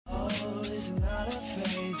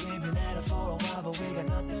We've been at it for a while, but we got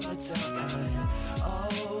nothing but time.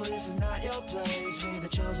 Oh, this is not your place. We the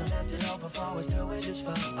chosen, left it open for us, do it just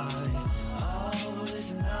fine. Oh,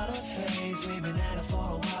 this is not a phase. We've been at it for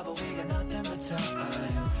a while, but we got nothing but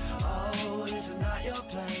time. Oh, this is not your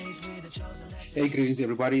place. We the chosen. Hey, greetings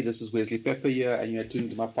everybody. This is Wesley Pepper here, and you're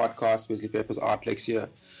tuned to my podcast, Wesley Pepper's Art Lex here.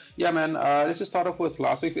 Yeah, man. Let's just start off with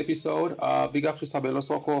last week's episode. Big up to Sabelo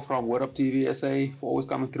Soko from Word Up TV SA for always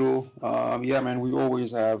coming through. Yeah, man. We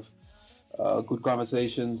always have good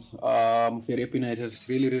conversations. Very opinionated. It's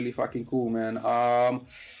really, really fucking cool, man. I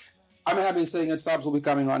mean, I've been saying it, subs will be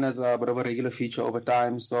coming on as a bit of a regular feature over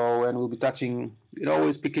time. So, and we'll be touching,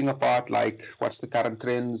 always picking apart like what's the current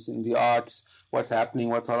trends in the arts, what's happening,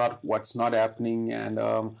 what's not happening, and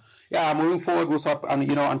yeah, moving forward we'll start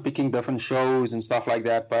unpicking different shows and stuff like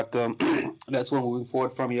that. But that's what moving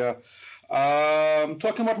forward from here.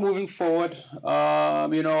 Talking about moving forward,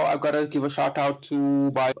 I've got to give a shout out to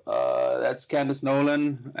that's Candace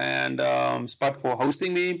Nolan and Spot for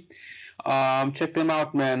hosting me. Check them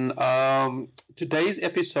out, man. Today's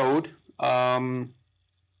episode,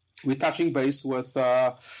 we're touching base with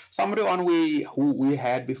somebody who we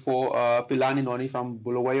had before, Pilani Noni from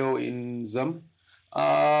Bulawayo in Zim.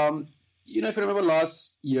 If you remember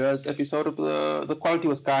last year's episode, the quality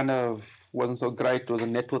wasn't so great. It was a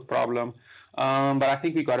network problem. But I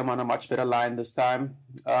think we got him on a much better line this time.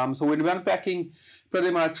 So we'll be unpacking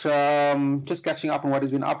pretty much just catching up on what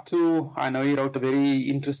he's been up to. I know he wrote a very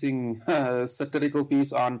interesting satirical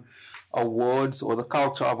piece on awards or the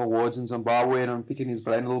culture of awards in Zimbabwe, and I'm picking his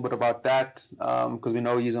brain a little bit about that because we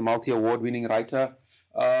know he's a multi-award winning writer.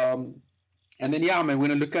 And then, we're going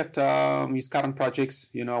to look at his current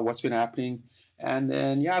projects, what's been happening. And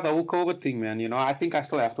then, the whole COVID thing, man, I think I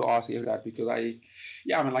still have to ask you that because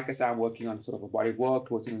like I said, I'm working on sort of a body of work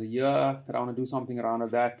towards the end of the year that I want to do something around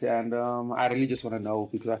that. And I really just want to know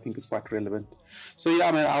because I think it's quite relevant. So,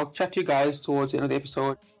 I'll chat to you guys towards the end of the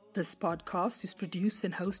episode. This podcast is produced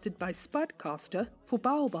and hosted by Spudcaster for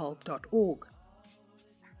baobulb.org.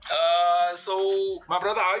 So my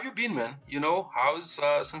brother, how have you been, man? How's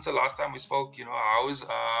since the last time we spoke? How's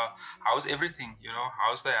everything?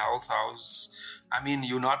 How's the health?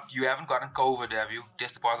 You haven't gotten COVID, have you?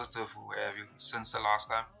 Tested positive, have you, since the last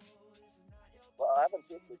time? Well, I haven't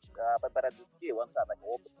tested, but I just hear one time, like,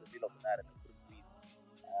 open the middle of the night and I couldn't breathe.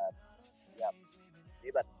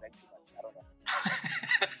 Maybe I drank too much. I don't know.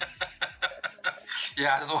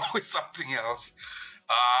 Yeah, there's always something else.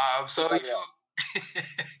 So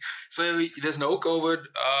there's no COVID,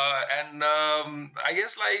 and I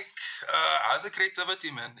guess how's the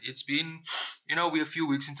creativity, man? It's been, we're a few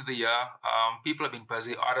weeks into the year. People have been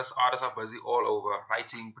busy. Artists are busy all over,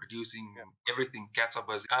 writing, producing, everything. Cats are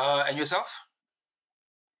busy. And yourself?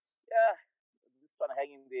 Yeah, just trying to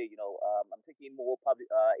hang in there. I'm taking more public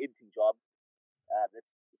editing jobs. That's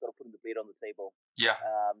sort of putting the bread on the table. Yeah.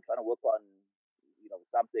 Trying to work on,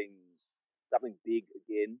 something big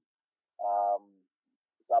again.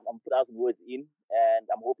 So I'm 1,000 words in, and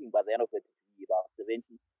I'm hoping by the end of it to be about 70.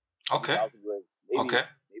 Okay. 1,000 words. Maybe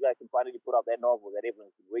I can finally put out that novel that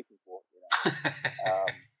everyone's been waiting for.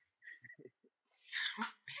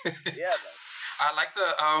 Yeah, man.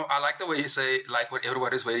 I like the way you say like what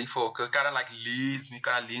everybody's waiting for, because it kind of leans me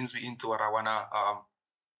into what I wanna.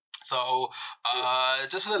 So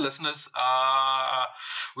just for the listeners,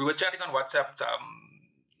 we were chatting on WhatsApp.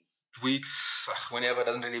 Weeks, whenever,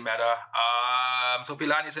 doesn't really matter. So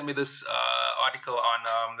Pilani sent me this article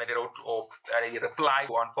on that he wrote, or that he replied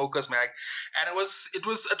on Focus Mag, and it was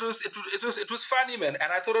funny, man,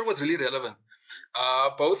 and I thought it was really relevant.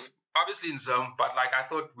 Both obviously in Zim, but I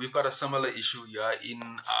thought we've got a similar issue here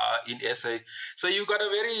in SA. So you got a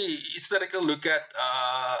very hysterical look at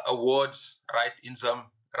awards, right, in Zim,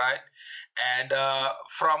 right? And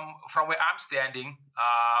from where I'm standing,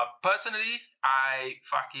 personally, I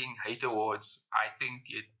fucking hate awards. I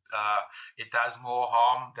think it does more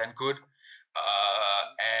harm than good.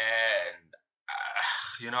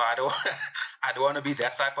 I don't want to be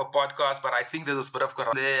that type of podcast, but I think there's a bit of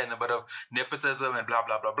corruption there and a bit of nepotism and blah,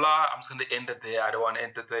 blah, blah, blah. I'm just going to end it there. I don't want to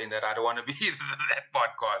entertain that. I don't want to be that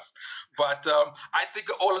podcast. But I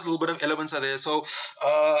think all those little bit of elements are there. So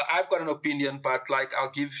I've got an opinion, but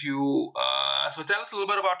I'll give you... so tell us a little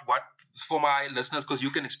bit about what, for my listeners, because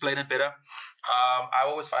you can explain it better. I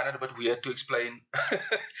always find it a bit weird to explain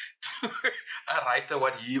to a writer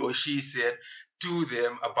what he or she said to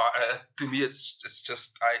them about. To me, it's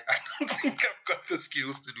just I don't think I've got the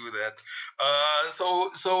skills to do that. So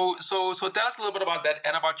tell us a little bit about that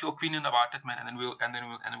and about your opinion about it, man, and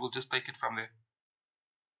then we'll just take it from there.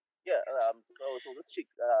 Yeah. So this chick,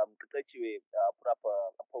 Kakachi, put up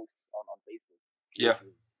a post on Facebook. Yeah.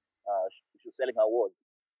 was selling her awards.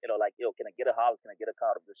 Like, can I get a house? Can I get a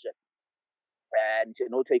car of this shit? And she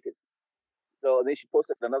had no takers. So then she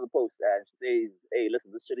posted another post and she says, "Hey,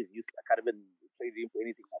 listen, this shit is useless. I can't even trade it in for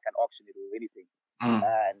anything. I can't auction it or anything."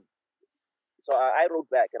 And so I wrote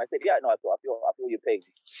back and I said, "Yeah, no, I feel your pain.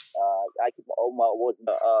 I keep all my awards.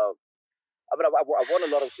 I mean, I've won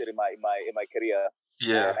a lot of shit in my career.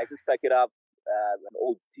 Yeah. And I just pack it up,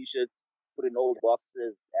 old T-shirts, put it in old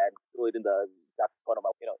boxes, and throw it in the darkest corner of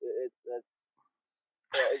my.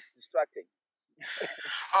 It's distracting."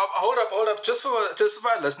 Hold up. Just for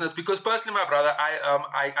my listeners, because personally, my brother,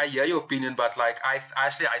 I hear your opinion, but like I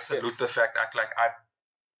salute the fact that like I'm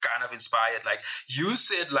kind of inspired. Like you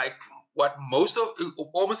said, like what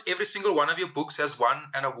almost every single one of your books has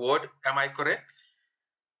won an award. Am I correct?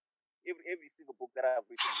 Every single book that I've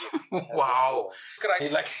written. Yes, wow. Like you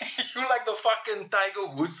like the fucking Tiger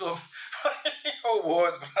Woods of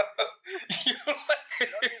awards, brother. You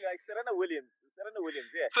like Serena Williams.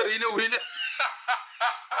 Yeah. Serena Williams.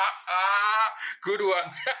 Good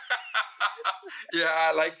one. Yeah,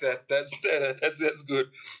 I like that. That's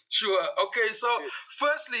good. Sure. Okay. So,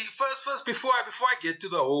 first, before I get to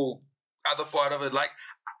the whole other part of it, like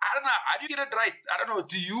I don't know, how do you get it right? I don't know.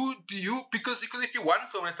 Do you because if you won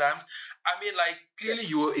so many times, I mean, like clearly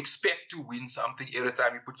you expect to win something every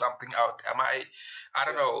time you put something out. I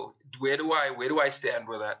don't know. Where do I stand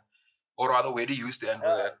with that, or rather, where do you stand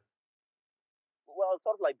with that? Well, it's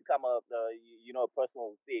sort of like become a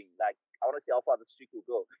personal thing. Like I want to see how far the streak will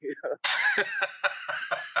go.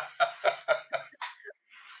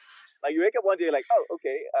 Like you wake up one day, like, oh,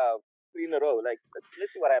 okay, 3 in a row. Like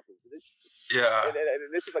let's see what happens. Yeah.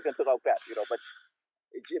 Let's see if I can put out crap. But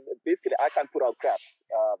basically, I can't put out crap.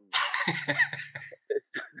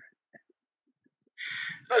 It's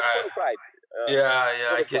total pride.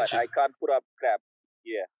 I get you. I can't put out crap.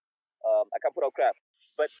 Yeah. I can't put out crap.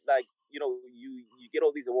 But like you get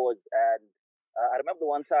all these awards, and I remember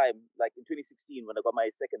one time, like in 2016, when I got my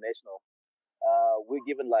second national, we're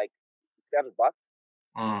given like $300,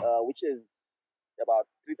 which is about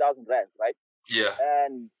 3,000 rands, right? Yeah.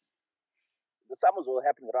 And the summers were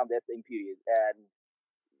happening around that same period, and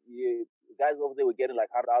the guys over there were getting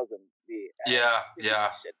like 100,000. Yeah.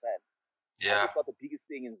 Shit, man. Yeah. I just got the biggest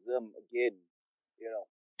thing in Zim again,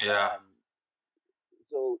 Yeah.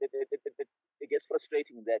 So it gets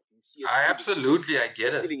frustrating that you see. I get it. The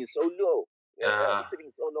ceiling is so low. The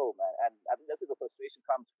ceiling is so low, man, and I think that's where the frustration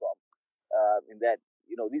comes from. In that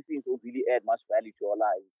these things don't really add much value to our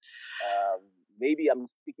lives. Maybe I'm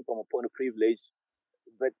speaking from a point of privilege,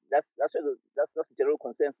 but that's the general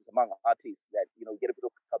consensus among artists that get a bit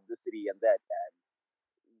of publicity and that, and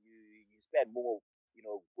you spend more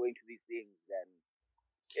going to these things than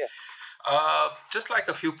just like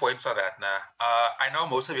a few points on that now. I know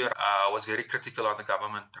most of you was very critical on the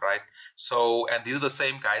government, right? So, and these are the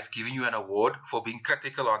same guys giving you an award for being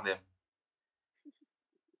critical on them.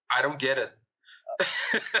 I don't get it.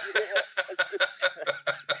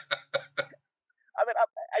 I mean, I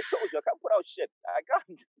told you I can't put out shit. I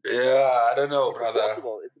can't. Yeah, I don't know, brother.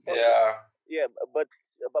 It's impossible. Yeah, but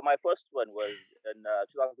my first one was in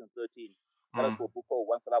 2013. That was for a book called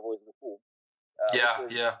Once a Love, Always a Fool. I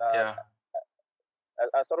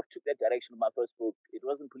sort of took that direction with my first book. It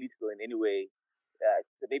wasn't political in any way.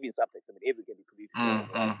 So maybe in subtext, I mean, everything can be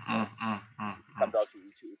political. It comes out to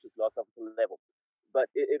philosophical level. But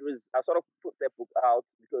it was, I sort of put that book out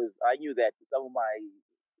because I knew that some of my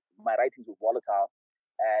writings were volatile,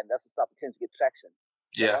 and that's the stuff that tends to get traction.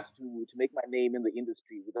 Yeah. I want to make my name in the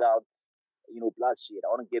industry without, bloodshed. I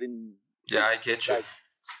want to get in. Yeah, I get you. Like,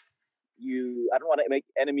 I don't want to make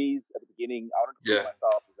enemies at the beginning. I want to prove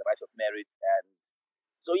myself with the right of merit, and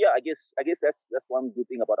so yeah, I guess that's one good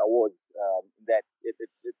thing about awards. That if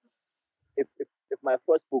my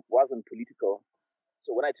first book wasn't political,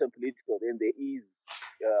 so when I turn political, then there is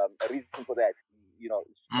a reason for that.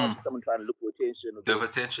 Someone trying to look for attention.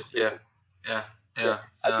 Yeah.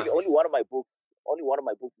 Actually, only one of my books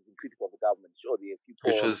is critical of the government. Sure, there are a few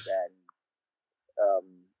poems and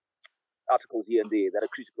articles here and there that are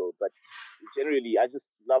critical, but generally, I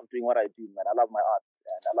just love doing what I do, man. I love my art,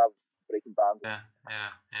 and I love breaking boundaries.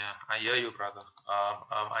 Yeah. I hear you, brother.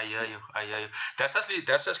 I hear you. That's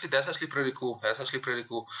actually pretty cool. Back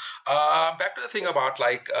to the thing about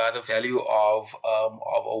like the value of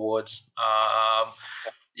awards.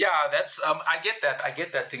 That's I get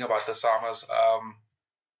that thing about the summers.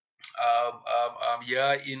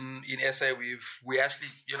 in SA we actually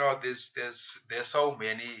there's so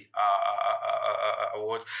many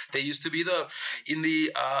awards. There used to be the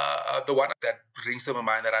one that rings to my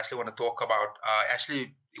mind that I actually want to talk about.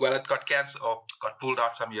 It got cancelled or got pulled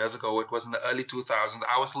out some years ago. It was in the early 2000s.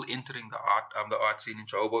 I was still entering the art scene in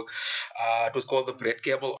Joburg. It was called the Bread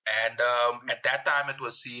Cable, and at that time it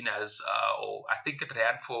was seen as, I think it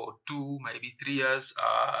ran for 2, maybe 3 years.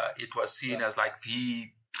 It was seen as like the,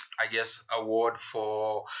 I guess, award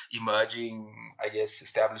for emerging, I guess,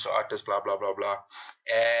 established artists, blah, blah, blah, blah.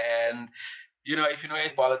 And, if you know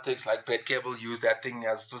politics, like Brett Cable used that thing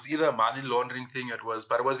as, it was either a money laundering thing,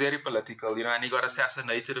 but it was very political, and he got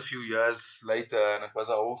assassinated a few years later, and it was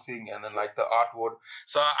a whole thing, and then like the art award.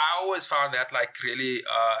 So I always found that like really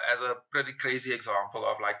as a pretty crazy example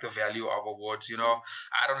of like the value of awards,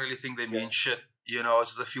 I don't really think they mean shit, it's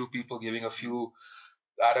just a few people giving a few,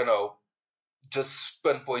 I don't know, just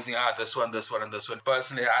pinpointing this one, and this one.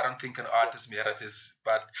 Personally, I don't think an artist's merit is.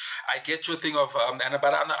 But I get your thing of but on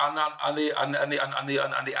the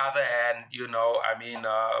other hand, I mean,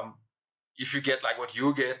 if you get like what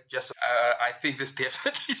you get, just I think there's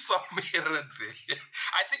definitely some merit there.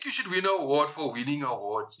 I think you should win an award for winning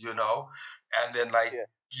awards, and then like. Yeah.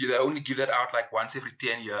 You only give that out like once every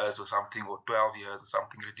 10 years or something, or 12 years or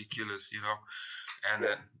something ridiculous, And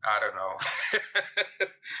then, I don't know.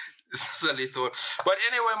 Silly thought. But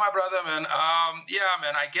anyway, my brother, man,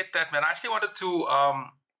 man, I get that, man. I actually wanted to,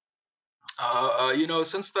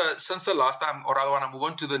 since the last time, or I want to move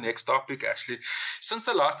on to the next topic, actually. Since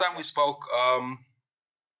the last time we spoke,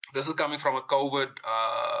 this is coming from a COVID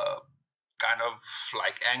kind of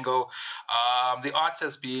like angle. The arts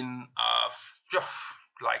has been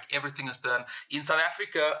like everything is done in South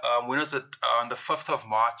Africa. When was it? On the 5th of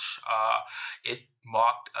March, it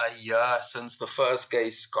marked a year since the first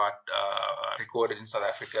case got recorded in South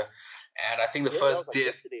Africa, and I think the first death.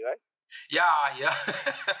 Yesterday, right? Yeah.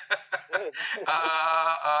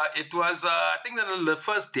 It was, I think the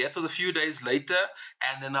first death was a few days later,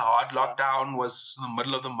 and then the hard lockdown was in the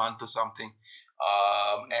middle of the month or something.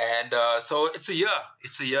 So it's a year.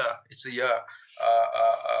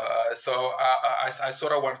 So I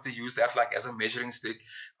sort of wanted to use that like as a measuring stick,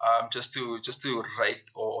 just to rate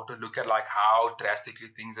or to look at like how drastically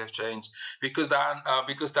things have changed. Because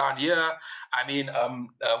down here, I mean,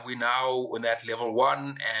 we now in that level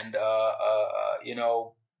 1, and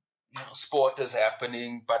sport is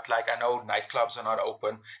happening, but like I know nightclubs are not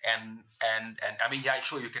open, and I mean, yeah,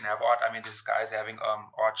 sure, you can have art. I mean, this guy's having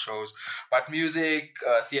art shows, but music,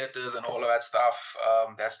 theaters, and all of that stuff,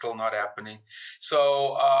 that's still not happening.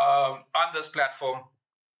 So on this platform,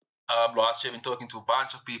 last year, I've been talking to a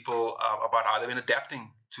bunch of people about how they've been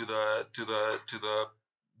adapting to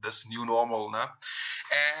this new normal, nah?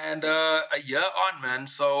 And a year on, man.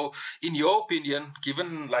 So, in your opinion,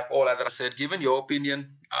 given like all that I said, given your opinion,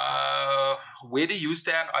 where do you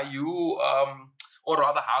stand? Are you, or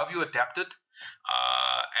rather, how have you adapted?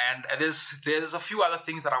 And there's a few other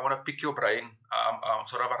things that I want to pick your brain,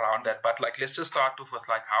 sort of around that. But like, let's just start off with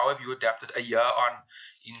like, how have you adapted a year on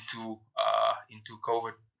into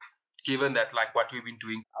COVID? Given that like what we've been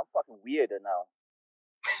doing, I'm fucking weirder now.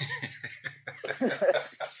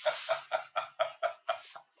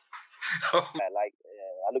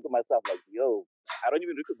 I look at myself like, yo, I don't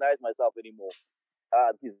even recognize myself anymore.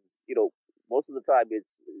 Because most of the time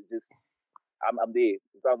it's just I'm there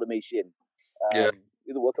in front of the machine,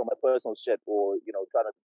 either work on my personal shit or trying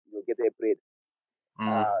to get their bread.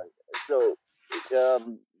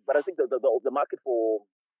 But I think the market for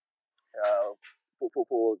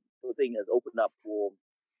thing has opened up for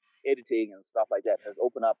editing and stuff like that, has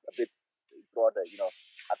opened up a bit broader.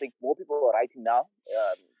 I think more people are writing now,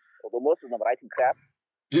 although most of them are writing crap,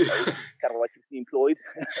 which is kind of what keeps me employed.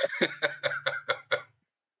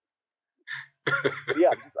 But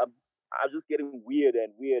yeah, I'm just getting weirder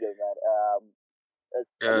and weirder, man.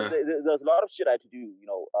 There's a lot of shit I had to do.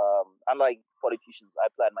 Unlike politicians, I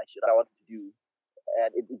plan my shit I wanted to do,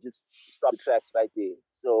 and it just stopped the tracks right there.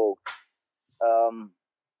 So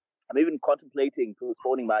I'm even contemplating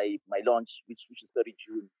postponing my launch, which is 30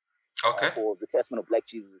 June. Okay. For the Testament of Black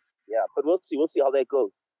Jesus. Yeah, but we'll see how that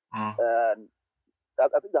goes. And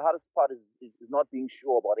I think the hardest part is not being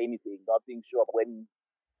sure about anything, not being sure when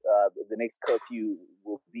the next curfew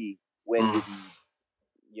will be, when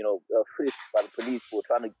you'll be, frisked by the police for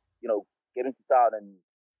trying to, get into town and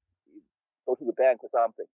go to the bank or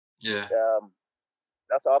something. Yeah.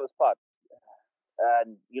 That's the hardest part.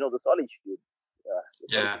 And, the solitude.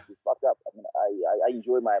 It's fucked up. I mean, I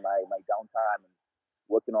enjoy my downtime and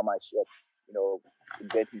working on my shit,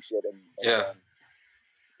 inventing shit and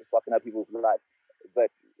fucking up people's life.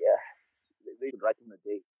 But yeah, they can write in a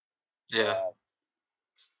day. Yeah.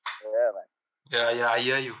 Yeah, man. Yeah, I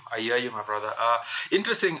hear you, my brother.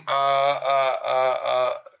 Interesting.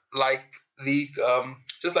 Like the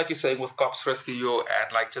just like you're saying with cops rescue you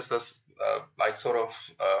and like just this like sort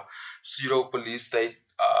of pseudo police state.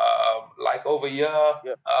 Like over here,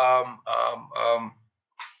 Yeah,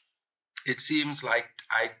 it seems like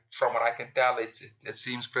from what I can tell, it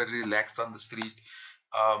seems pretty relaxed on the street.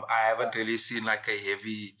 I haven't really seen like a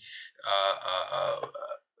heavy uh, uh, uh,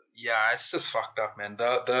 yeah, it's just fucked up, man.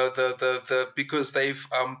 The because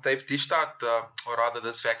they've dished out or rather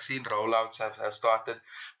this vaccine rollouts have started,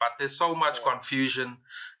 but there's so much confusion,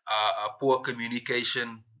 poor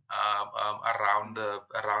communication around the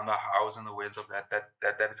house and the ways of that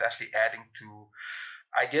is actually adding to,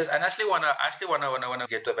 I guess. And I actually wanna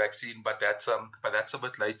get the vaccine, but that's a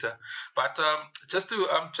bit later. But just to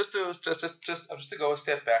go a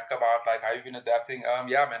step back about like how you've been adapting.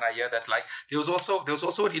 Yeah, man, I hear that. Like there was also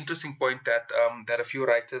an interesting point that a few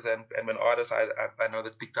writers and when artists I know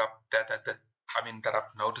that picked up that I mean that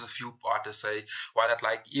I've noticed a few artists say why that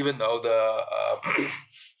like even though the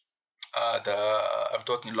I'm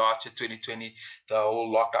talking last year 2020, the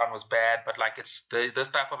whole lockdown was bad, but like this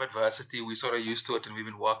type of adversity we sort of used to it and we've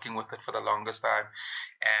been working with it for the longest time,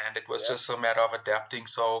 and it was just a matter of adapting.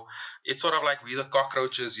 So it's sort of like we the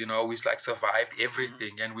cockroaches, we like survived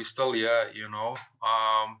everything and we're still here.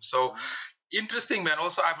 So interesting, man.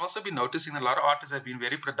 Also, I've also been noticing a lot of artists have been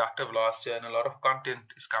very productive last year, and a lot of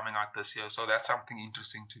content is coming out this year. So that's something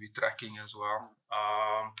interesting to be tracking as well.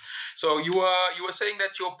 So you were saying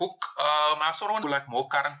that your book, I sort of want to like more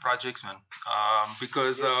current projects, man,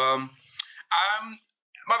 because I'm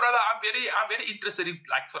my brother. I'm very interested in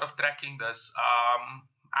like sort of tracking this.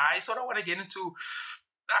 I sort of want to get into.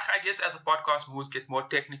 I guess as the podcast moves, get more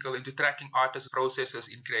technical into tracking artists' processes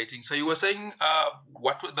in creating. So you were saying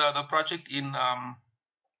what the project in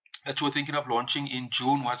that you were thinking of launching in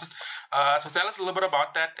June, was it? So tell us a little bit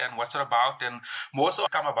about that and what's it about, and more so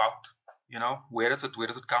come about. Where does it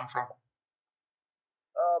come from?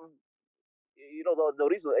 um, the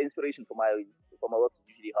reason inspiration for my work is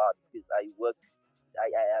usually hard because I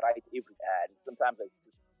write every and sometimes I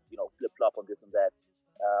just flip flop on this and that.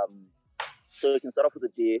 So you can start off with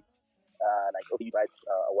a day, like okay, you write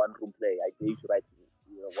a one room play. I dare you to write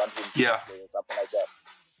one room play or something like that.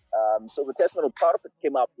 So the testimonial part of it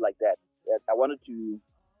came up like that. I wanted to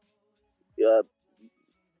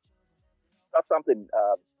start something.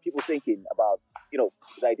 People thinking about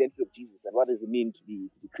the identity of Jesus and what does it mean to be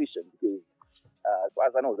Christian, because as far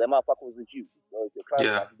as I know, that motherfucker was a Jew. So if you're Christ,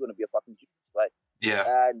 he's going to be a fucking Jew, right?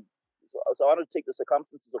 Yeah. And so I wanted to take the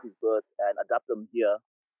circumstances of his birth and adapt them here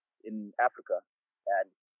in Africa, and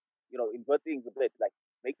invert things a bit, like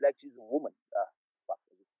make Black Jesus a woman. Fuck,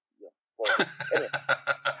 anyway.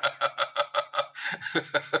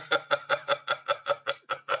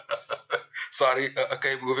 Sorry.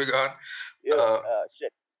 Okay, moving on.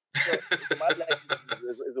 Shit. So my Black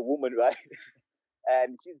Jesus is a woman, right?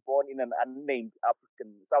 And she's born in an unnamed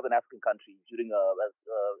Southern African country during a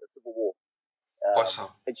civil war.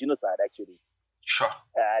 Awesome. A genocide, actually. Sure.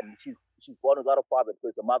 And she's born without a father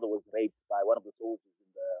because her mother was raped by one of the soldiers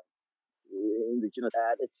in the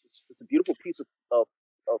genocide. It's a beautiful piece of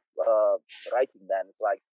writing, man. It's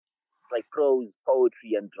like prose,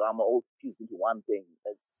 poetry, and drama all fused into one thing.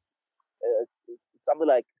 It's something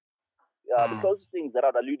like the closest things that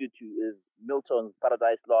I've alluded to is Milton's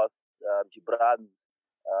Paradise Lost, Gibran's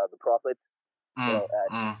The Prophet.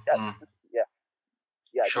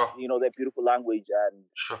 Sure. Their beautiful language and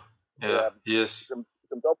sure. Yeah. Yes. Some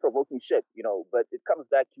thought-provoking shit, but it comes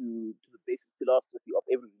back to the basic philosophy of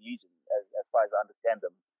every religion, as far as I understand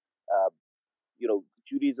them.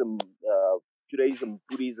 Judaism,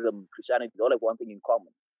 Buddhism, Christianity, they all have one thing in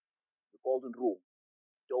common: the golden rule: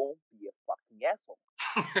 don't be a fucking asshole.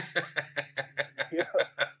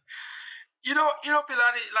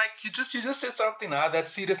 Pilani, like you just said something that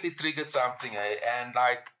seriously triggered something, and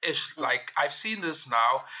like I've seen this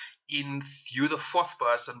now in you, the fourth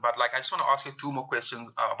person, but like I just want to ask you two more questions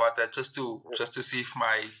about that, just to see if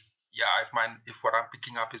if what I'm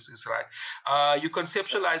picking up is right. You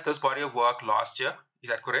conceptualized this body of work last year, is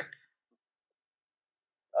that correct?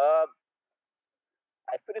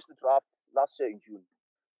 I finished the draft last year in June.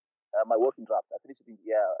 My working draft, I finished it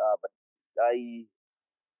but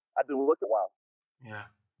I've been working a while. Yeah.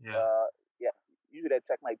 Usually I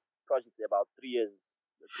track my projects about 3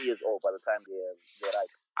 years old by the time they're right.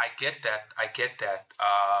 I get that.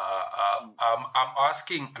 I'm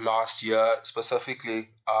asking last year specifically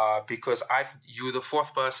because you the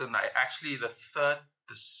fourth person. I actually the third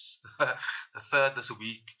this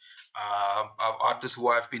week of artists who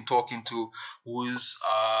I've been talking to, who's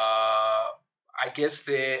I guess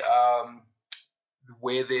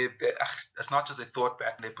where it's not just their thought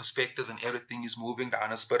pattern, their perspective and everything is moving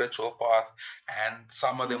down a spiritual path, and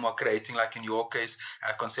some of them are creating, like in your case,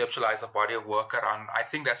 conceptualize a body of work around. I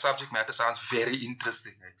think that subject matter sounds very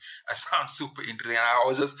interesting. It sounds super interesting. And I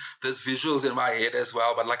always just, there's visuals in my head as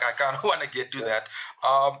well, but like I kind of want to get to that.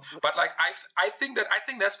 But like I think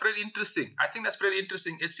that's pretty interesting. I think that's pretty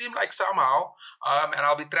interesting. It seemed like somehow, and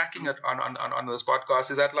I'll be tracking it on this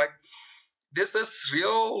podcast, is that like there's this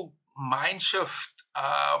real mind shift,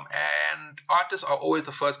 and artists are always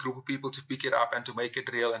the first group of people to pick it up and to make it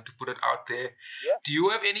real and to put it out there. Yeah. Do you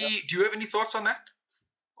have any thoughts on that?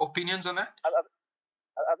 Opinions on that?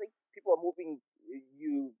 I think people are moving.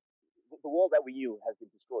 The world that we knew has been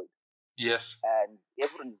destroyed. Yes. And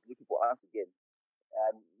everyone is looking for answers again.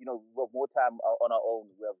 And we have more time on our own.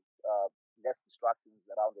 We have less distractions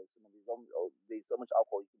around us. There's so much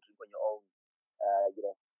alcohol you can drink on your own.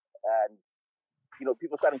 And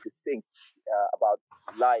people starting to think about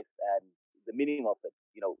life and the meaning of it.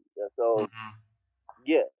 So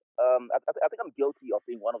yeah, I think I'm guilty of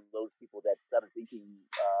being one of those people that started thinking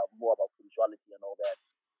more about spirituality and all that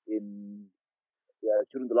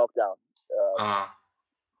during the lockdown.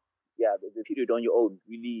 Yeah, the period on your own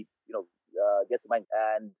really gets mind.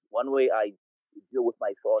 And one way I deal with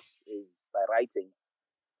my thoughts is by writing.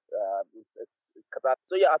 It's cathartic.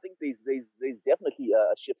 So yeah, I think there's definitely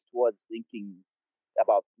a shift towards thinking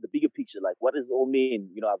about the bigger picture, like what does it all mean?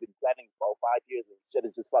 I've been planning for 5 years and shit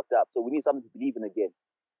is just fucked up. So we need something to believe in again.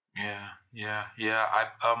 Yeah.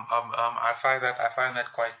 I find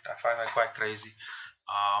that quite crazy.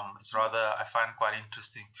 I find quite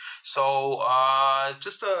interesting. So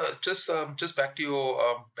just back to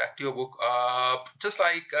your book. Just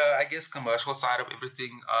like I guess commercial side of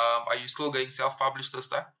everything. Are you still going self-published this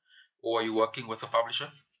time, or are you working with a publisher?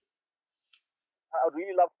 I would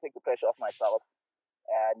really love to take the pressure off myself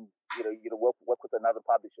and work with another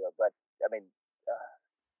publisher. But I mean,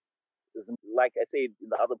 like I said in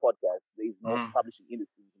the other podcast, there is no publishing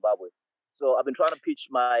industry in Zimbabwe. So I've been trying to pitch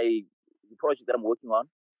the project that I'm working on,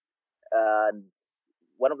 and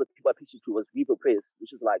one of the people I pitched it to was Viva Press,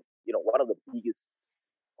 which is like one of the biggest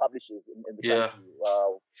publishers in the country.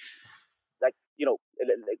 Like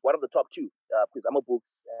one of the top two, because Amma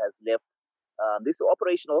Books has left. They're still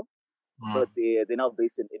operational, but they're now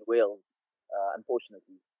based in Wales,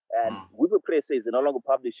 unfortunately. And Viva Press says they're no longer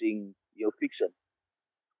publishing fiction.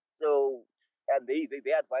 So, and they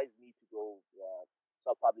advised me to go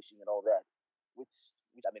self-publishing and all that, which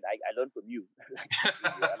I mean I learned from you.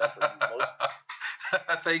 I learned from you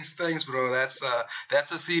most. Thanks, bro. That's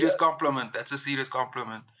a serious compliment. That's a serious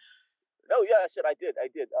compliment. No, yeah, shit, I did.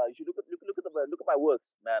 You should look at my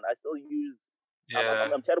works, man. I still use. Yeah.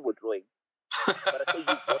 I'm terrible at drawing, but I still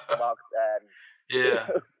use watermarks and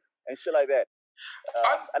and shit like that.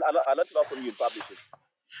 I learned a lot from you in publishing.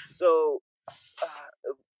 So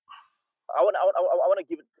I want to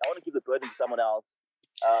give the burden to someone else.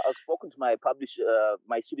 I've spoken to my publisher,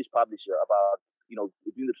 my Swedish publisher, about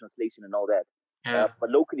doing the translation and all that. Yeah. But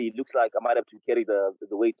locally, it looks like I might have to carry the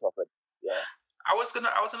weight of it. Yeah. I was gonna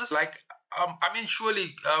say, like, I mean,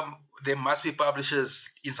 surely there must be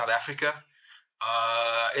publishers in South Africa,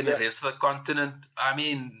 in the rest of the continent. I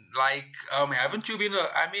mean, like, haven't you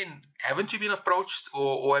been approached,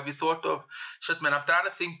 or have you thought of, shit, man, I'm trying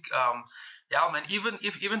to think, yeah, man,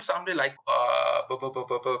 even somebody like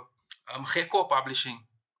Gekko Publishing.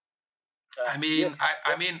 I mean,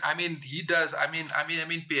 he does. I mean,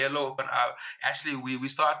 PLO. And actually, we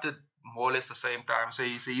started more or less the same time. So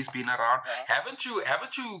he's been around. Haven't you?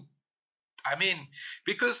 I mean,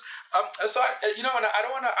 because and I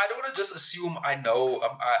don't want to just assume I know.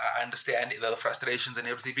 I understand the frustrations and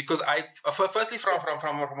everything, because firstly from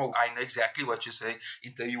I know exactly what you're saying.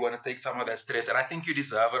 Until you want to take some of that stress, and I think you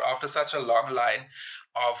deserve it after such a long line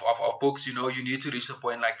of books. You need to reach the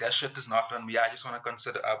point like, that shit is not on me. I just want to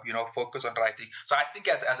consider focus on writing. So I think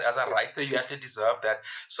as a writer, you actually deserve that.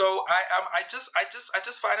 So I just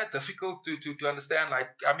find it difficult to understand. Like,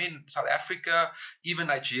 I mean, South Africa, even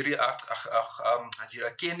Nigeria,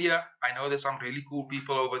 Kenya. I know there's some really cool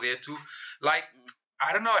people over there too. Like,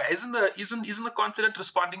 I don't know, isn't the continent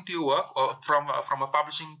responding to your work, or from a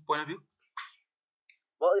publishing point of view?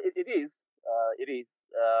 Well, it is.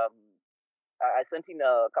 I sent in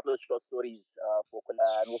a couple of short stories for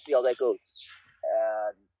and we'll see how that goes.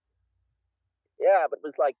 And yeah, but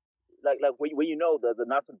it's like when the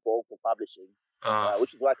nuts and bolts for publishing,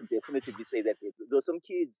 which is why I can definitively say that there's some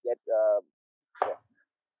kids that.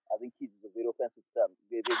 I think kids is a very offensive term.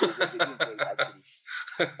 They're great, actually.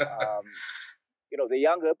 They're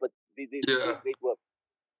younger, but they do great work.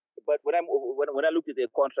 But when I looked at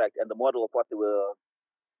their contract and the model of what they were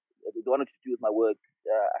they wanted to do with my work.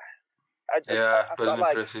 I it was felt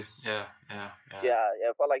like, impressive. Yeah. I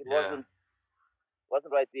felt like it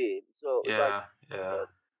wasn't right there. So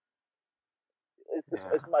it's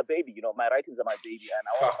like, it's my baby, my writings are my baby, and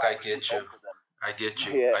I want to find a good home for them. I get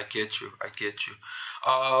you. Yeah. I get you.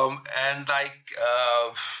 And like,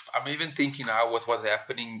 I'm even thinking now with what's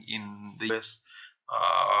happening in the US,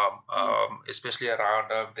 especially around,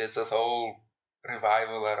 there's this whole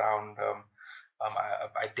revival around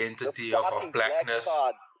identity of blackness.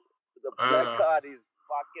 The black card is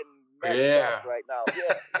fucking messed up right now.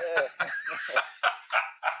 Yeah.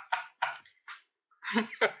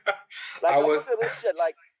 I'm looking at this shit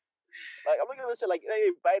like I'm looking at this shit like,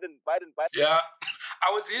 hey, Biden. Yeah,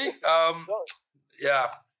 I was reading.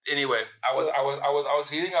 Anyway, I was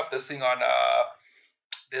reading up this thing on.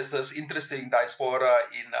 There's this interesting diaspora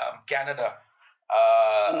in Canada.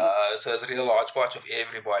 So there's a real large part of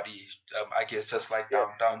everybody. I guess just like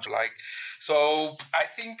downtown. Like, so I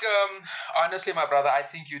think honestly, my brother, I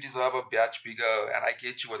think you deserve a batch bigger, and I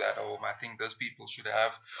get you with that home. I think those people should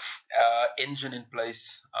have engine in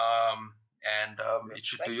place. And it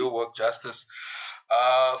should do your work justice.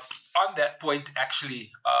 On that point,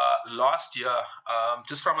 actually, last year,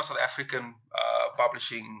 just from a South African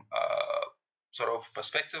publishing sort of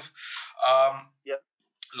perspective,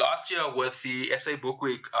 last year with the SA Book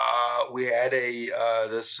Week, we had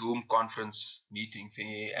this Zoom conference meeting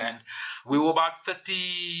thingy, and we were about 30,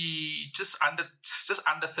 just under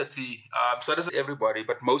 30. So this is everybody,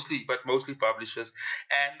 but mostly publishers.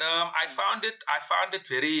 And I found it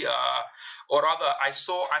very, or rather, I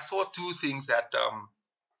saw two things that.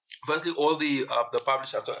 Firstly, all the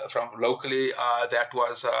publishers from locally that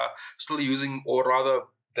was still using, or rather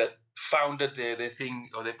that founded their thing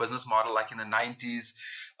or their business model like in the 90s,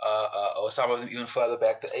 or some of them even further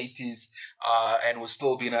back, the 80s, and was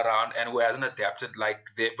still been around and who hasn't adapted.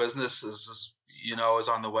 Like their business is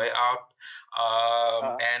on the way out.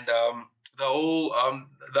 And the whole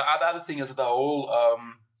the other thing is the whole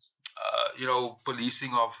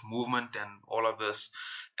policing of movement and all of this.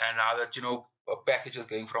 And now that packages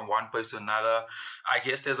going from one place to another, I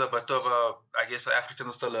guess there's a bit of Africans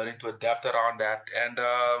are still learning to adapt around that. And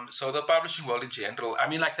so the publishing world in general, I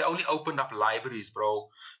mean, like they only opened up libraries, bro,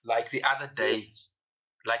 like the other day.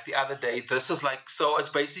 This is like, so it's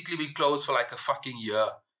basically been closed for like a fucking year,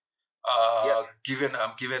 give and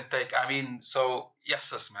take. I mean, so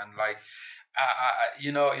yes, man, like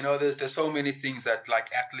there's so many things that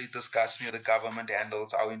like actually disgust me. The government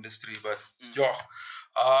handles our industry, but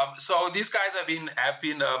so these guys have been I'm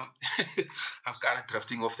kind of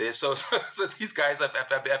drifting off there. So these guys have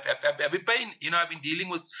been paying. I've been dealing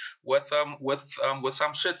with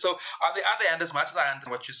some shit. So on the other hand, as much as I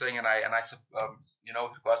understand what you're saying, and I regards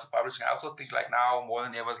to publishing, I also think like now more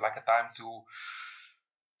than ever is like a time to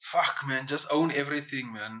just own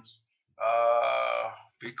everything, man.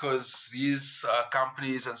 Because these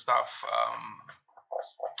companies and stuff,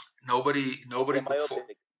 nobody could.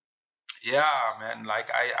 Yeah, man.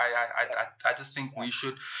 Like I just think we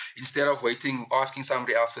should, instead of asking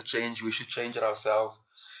somebody else for change, we should change it ourselves.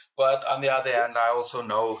 But on the other hand, I also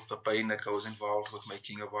know the pain that goes involved with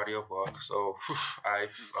making a body of work. So I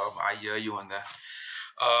hear you on that.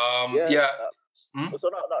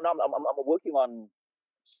 So now I'm working on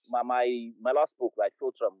my last book, like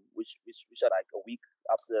Filtrum, which are like a week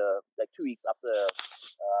after, like 2 weeks after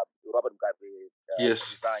Robert Mugabe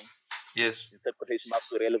resigned. Yes. Insert quotation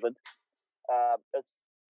marks were relevant. It's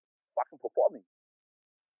fucking performing.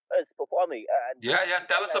 It's performing. And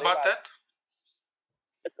tell us about that.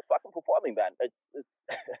 It's fucking performing, man. It's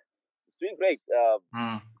it's doing great.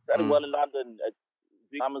 Selling well in London. It's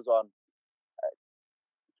doing Amazon. It's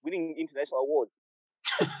winning international awards.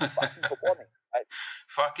 It's fucking performing.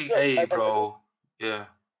 Bro. Yeah.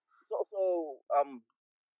 So I'm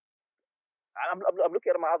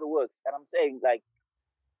looking at my other works and I'm saying, like,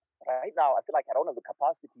 right now I feel like I don't have the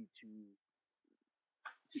capacity to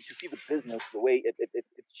see the business the way it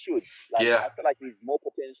should. Like, I feel like there's more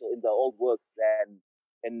potential in the old works than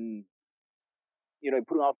in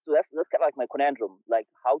putting out. So that's kind of like my conundrum, like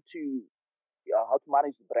how to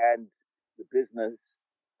manage the brand, the business,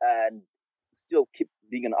 and still keep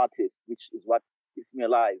being an artist, which is what keeps me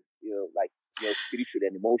alive, spiritually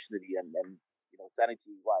and emotionally and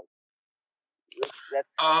sanity wise.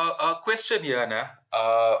 A question here,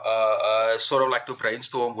 sort of like to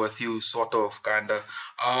brainstorm with you, sort of, kind of.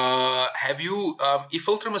 Have you, if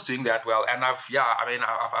Filtrum is doing that well, and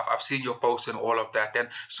I've seen your posts and all of that, and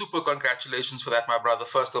super congratulations for that, my brother.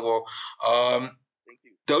 First of all, thank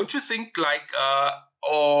you. Don't you think like,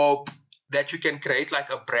 or that you can create like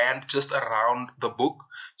a brand just around the book.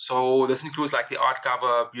 So this includes like the art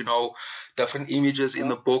cover, different images in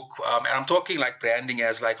the book. And I'm talking like branding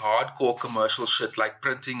as like hardcore commercial shit, like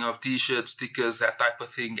printing of T-shirts, stickers, that type of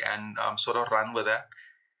thing, and sort of run with that.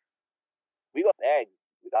 We got bags.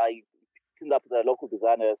 I teamed up with a local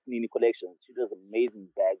designer, Nini Collections. She does amazing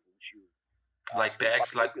bags and shoes. Like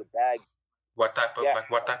bags, like your bag. What type of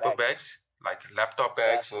of bags? Like laptop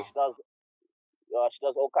bags or? She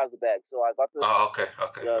does all kinds of bags. So I got this. Oh, okay.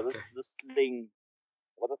 This sling,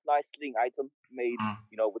 this nice sling item made,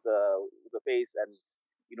 with the face and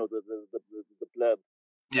the blurb.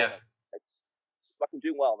 Yeah. It's fucking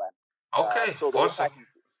doing well, man. Okay. So awesome.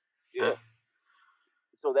 Yeah.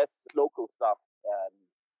 So that's local stuff.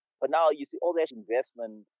 But now you see all that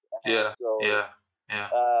investment. Yeah. So, yeah.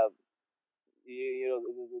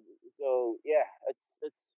 So yeah,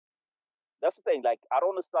 it's that's the thing. Like, I don't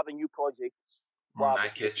want to start a new project while I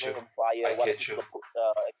get you. On fire, I get you.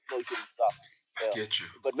 Exploiting stuff. I get you.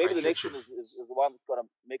 But maybe the next one is the one that's gonna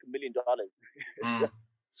make $1 million.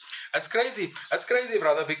 That's crazy. That's crazy,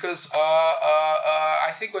 brother. Because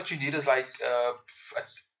I think what you need is like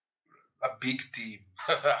a big team.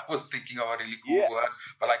 I was thinking of a really cool word,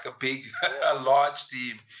 but like a large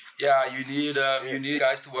team. Yeah, you need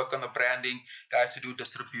guys to work on the branding, guys to do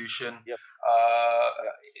distribution. Yep.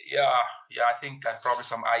 I think and probably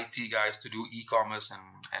some IT guys to do e-commerce and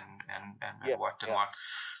what.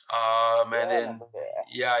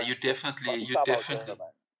 You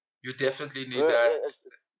definitely need that.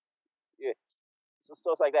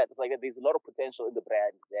 So it's like that. It's like that. There's a lot of potential in the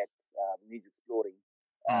brand that needs exploring.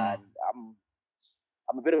 And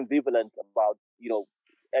I'm a bit ambivalent about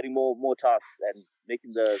adding more tasks and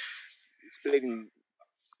making splitting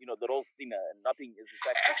the roles thinner, and nothing is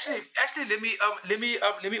effective. Actually let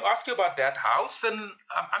me ask you about that. How thin?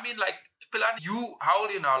 I mean, like, Pilan, how old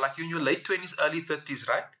are you now? Like, you're in your late 20s, early 30s,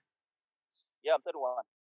 right? Yeah, I'm 31.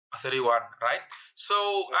 31, right? So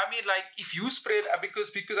I mean, like, if you spread,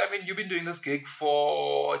 because I mean, you've been doing this gig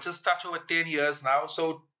for just touch over 10 years now,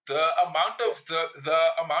 so the amount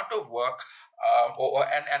of work,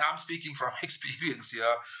 and I'm speaking from experience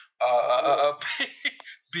here,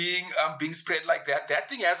 being spread like that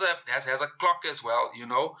thing has a clock as well.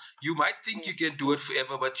 You might think you can do it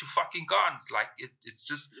forever, but you fucking can't. Like, it's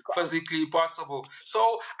just physically impossible.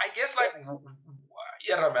 So I guess, like,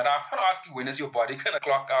 yeah, man, I'm not asking when is your body gonna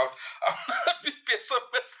clock out. I'm not a bit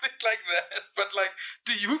pessimistic like that, but like,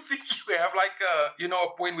 do you think you have like a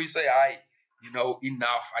point where you say,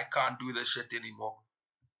 enough, I can't do this shit anymore?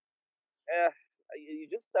 You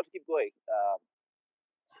just have to keep going.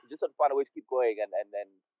 You just have to find a way to keep going, and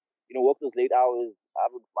work those late hours.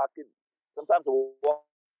 Sometimes I walk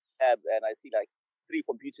and I see like 3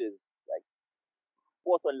 computers, like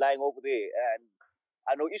 4th one lying over there, and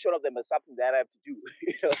I know each one of them is something that I have to do.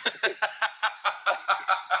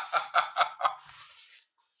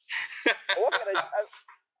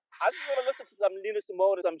 I just want to listen to some Nina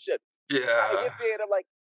Simone or some shit. Yeah. I get there and I'm like,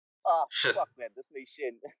 shit. Fuck, man, this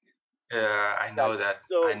nation. Yeah, I know that.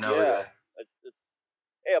 So, I know that. But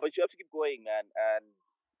you have to keep going, man. And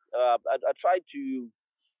I tried to.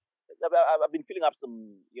 I've been filling up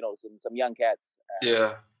some young cats.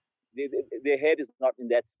 Yeah. Their head is not in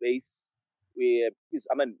that space. We've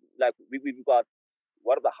got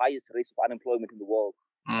one of the highest rates of unemployment in the world,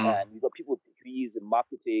 and we've got people with degrees in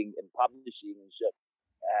marketing and publishing and shit,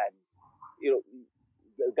 and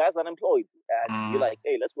the guy's unemployed, and you're like,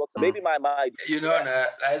 hey, let's work. So maybe my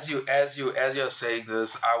as you're saying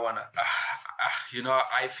this, I wanna,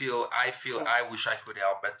 I feel I wish I could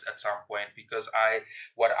help at some point, because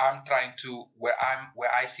where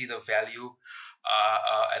I see the value,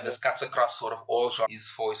 and this cuts across sort of all genres, is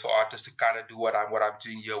for artists to kind of do what I'm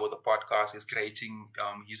doing here with the podcast, is creating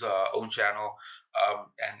his own channel,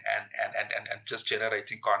 and just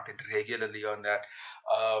generating content regularly on that,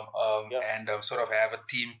 and sort of have a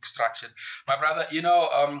team structured. My brother,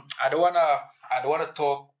 I don't wanna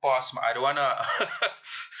talk past I don't wanna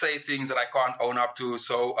say things that I can't own up to.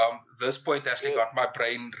 So this point actually got my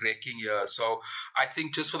brain wrecking here. So I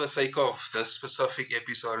think, just for the sake of this specific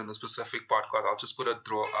episode and the specific podcast, I'll just put a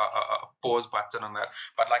pause button on that.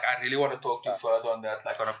 But like, I really want to talk to you further on that,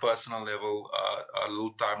 like on a personal level, a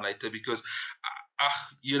little time later, because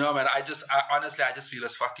man, I honestly feel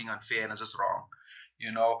it's fucking unfair and it's just wrong.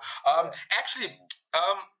 Actually,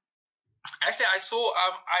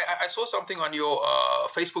 I saw something on your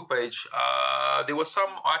Facebook page. There was some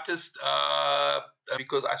artist,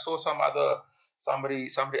 because I saw somebody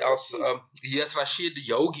else. Yes, Rashid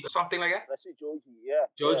Yogi or something like that. Rashid Yogi, yeah.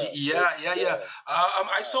 Georgie, yeah.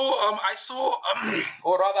 I saw,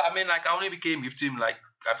 or rather, I mean, like, I only became hip to him like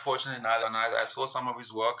unfortunately, neither. And I saw some of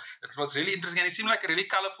his work. It was really interesting, and he seemed like a really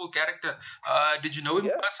colorful character. Did you know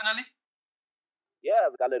him personally? Yeah,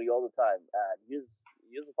 gallery all the time. He's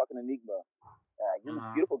a fucking enigma. He's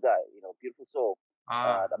a beautiful guy, beautiful soul.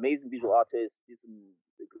 Amazing visual artist. Did some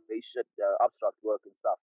great shit, abstract work and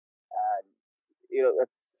stuff. And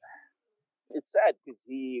it's sad because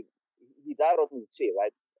he died on his chair,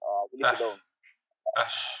 right? He lived alone. I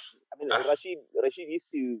mean, Rashid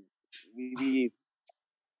used to we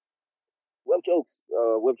have jokes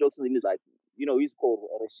in the news, like, he's called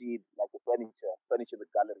Rashid, like the furniture in the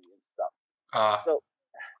gallery and stuff. So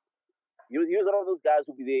he was one of those guys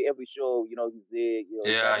who'll be there every show. He's there.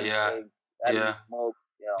 Having smoke.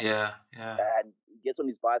 And he gets on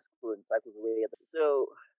his bicycle and cycles away. So,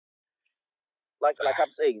 like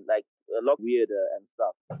I'm saying, like a lot weirder and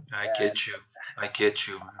stuff. I get you. I get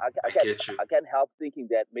you. I can't help thinking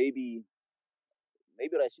that maybe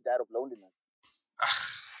Rashid died of loneliness.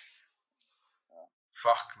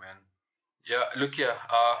 Fuck, man. Yeah, look here.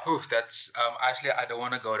 That's actually, I don't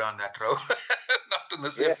want to go down that road. Not in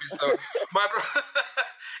this episode. My bro.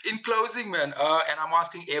 In closing, man, and I'm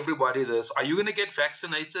asking everybody this: are you gonna get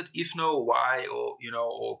vaccinated? If no, why? Or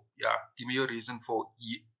give me your reason for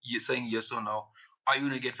saying yes or no. Are you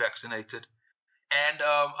gonna get vaccinated? And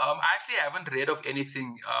I actually haven't read of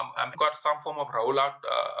anything. I've got some form of rollout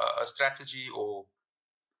strategy, or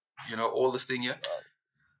all this thing here.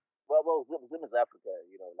 Well, Zim is Africa,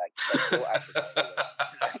 like no Africa.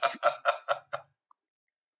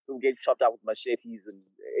 Who get chopped out with machetes and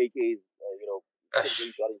AKs,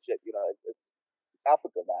 getting shot and shit. It's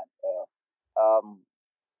Africa, man.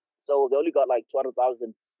 So they only got like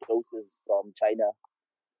 200,000 doses from China,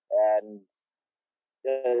 and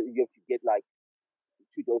you have to get like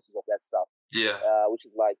 2 doses of that stuff. Yeah. Which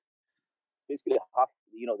is like basically half.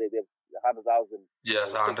 They've 100,000.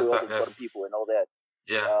 Yes, 100,000 people and all that.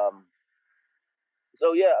 Yeah.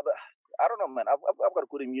 So yeah, but I don't know, man. I've got a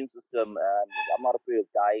good immune system, and I'm not afraid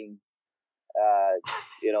of dying.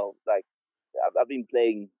 Like I've been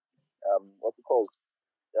playing, what's it called,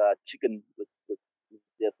 chicken with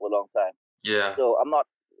death for a long time. Yeah. So I'm not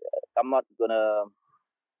gonna.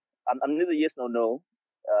 I'm neither yes nor no.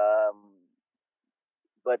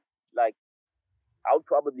 But like, I would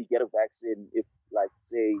probably get a vaccine if, like,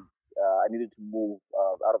 say, I needed to move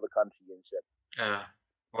out of the country and shit. Yeah.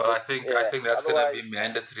 Well, I think that's gonna be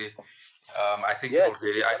mandatory. I think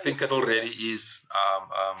it already is.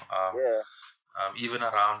 Even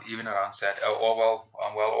around SAT, well,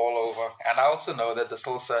 all over. And I also know that there's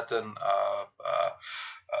still certain,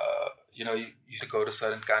 you to go to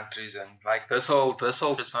certain countries, and like this whole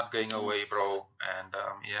it's not going away, bro. And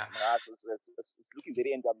it's looking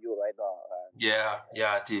very NW right now.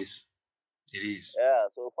 Yeah, it is. It is. Yeah,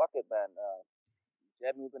 so fuck it, man.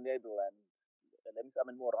 Jab me with the needle and let me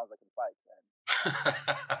summon more rounds I can fight, man.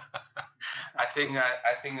 I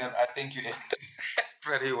think you did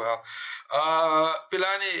pretty well.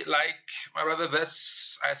 Pilani, like my brother,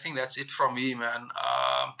 I think that's it from me, man.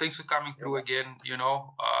 Thanks for coming through again.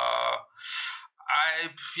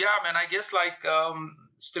 I guess like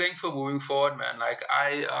strength for moving forward, man. Like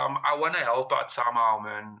I want to help out somehow,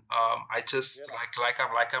 man. I just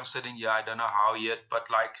like I'm sitting here. I don't know how yet, but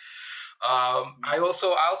like I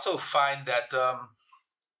also find that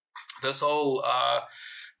this whole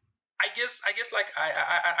I guess like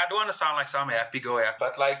I don't want to sound like some happy-go-lucky,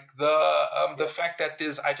 but like the fact that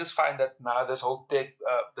I just find that now this whole tech,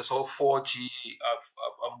 this whole 4G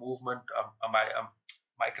movement,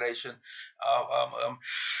 migration,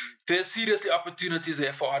 there's seriously opportunities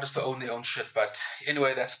there for artists to own their own shit. But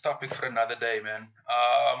anyway, that's a topic for another day, man.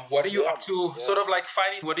 What are you up to? Sort of like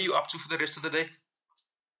fighting. What are you up to for the rest of the day?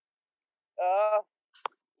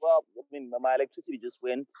 Well, I mean, my electricity just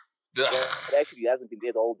went. It actually hasn't been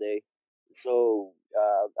there the whole day. So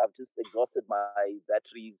I've just exhausted my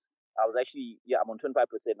batteries. I was actually, I'm on 25%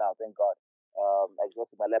 now, thank God. I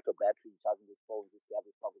exhausted my laptop battery, charging this phone just to have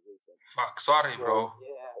this conversation. Fuck, sorry, bro.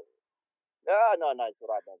 Yeah. No, it's all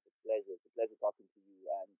right, man. It's a pleasure. It's a pleasure talking to you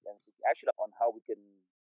and actually on how we can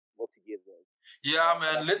work together. Yeah,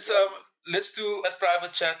 man. Let's do a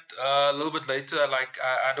private chat a little bit later. Like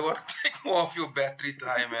I don't want to take more of your battery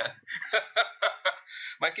time, man.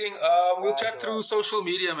 My king, we'll chat through social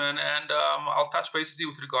media, man, and I'll touch base with you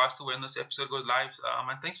with regards to when this episode goes live.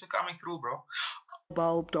 And thanks for coming through, bro.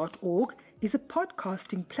 Bulb.org is a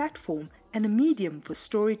podcasting platform and a medium for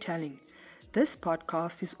storytelling. This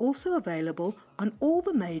podcast is also available on all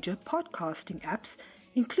the major podcasting apps,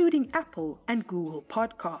 including Apple and Google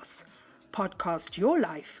Podcasts. Podcast your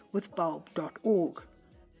life with Bulb.org.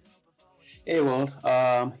 Hey, well,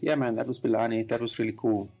 yeah, man, that was Bilani. That was really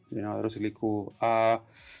cool. That was really cool.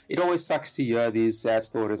 It always sucks to hear these sad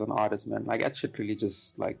stories on artists, man. Like, that shit really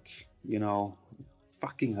just, like,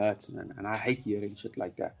 fucking hurts, man. And I hate hearing shit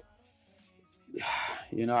like that.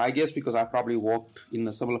 I guess because I probably walked in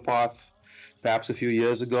a similar path perhaps a few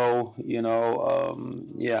years ago,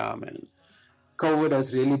 yeah, man. COVID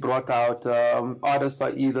has really brought out artists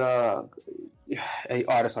are either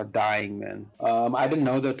artists are dying, man. I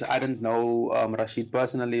didn't know Rashid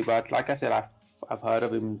personally, but like I said, I've heard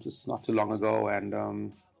of him just not too long ago, and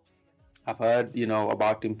I've heard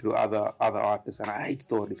about him through other artists, and I hate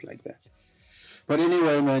stories like that. But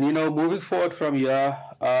anyway, man, moving forward from here,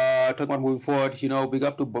 talking about moving forward, big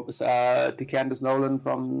up to Candace Nolan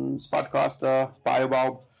from Spotcaster,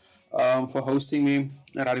 Biobulb, for hosting me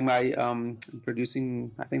and writing my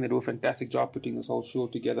producing. I think they do a fantastic job putting this whole show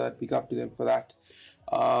together. Big up to them for that.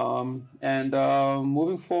 And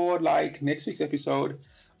moving forward, like next week's episode,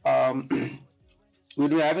 we'll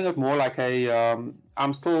be having it more like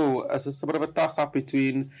I'm still as a bit of a toss up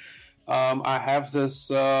between.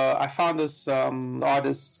 I found this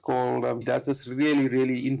artist called, he does this really,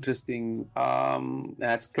 really interesting,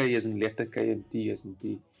 that's K as in letter, K and T as in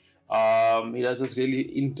T. He does this really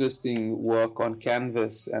interesting work on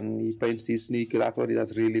canvas, and he paints these sneakers. I thought he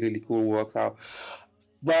does really, really cool work.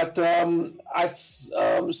 But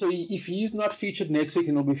so if he's not featured next week,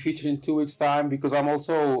 he'll be featured in 2 weeks' time, because I'm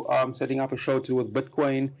also setting up a show too with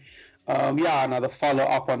Bitcoin. Another follow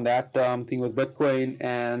up on that thing with Bitcoin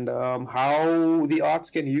and how the arts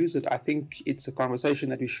can use it. I think it's a conversation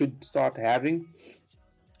that we should start having.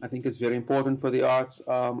 I think it's very important for the arts.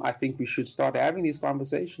 I think we should start having these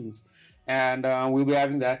conversations, and we'll be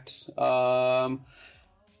having that.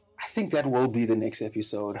 I think that will be the next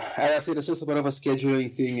episode. As I said, it's just a bit of a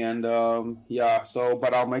scheduling thing, and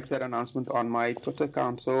but I'll make that announcement on my Twitter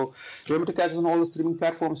account. So remember to catch us on all the streaming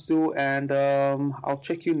platforms too, and I'll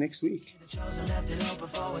check you next week.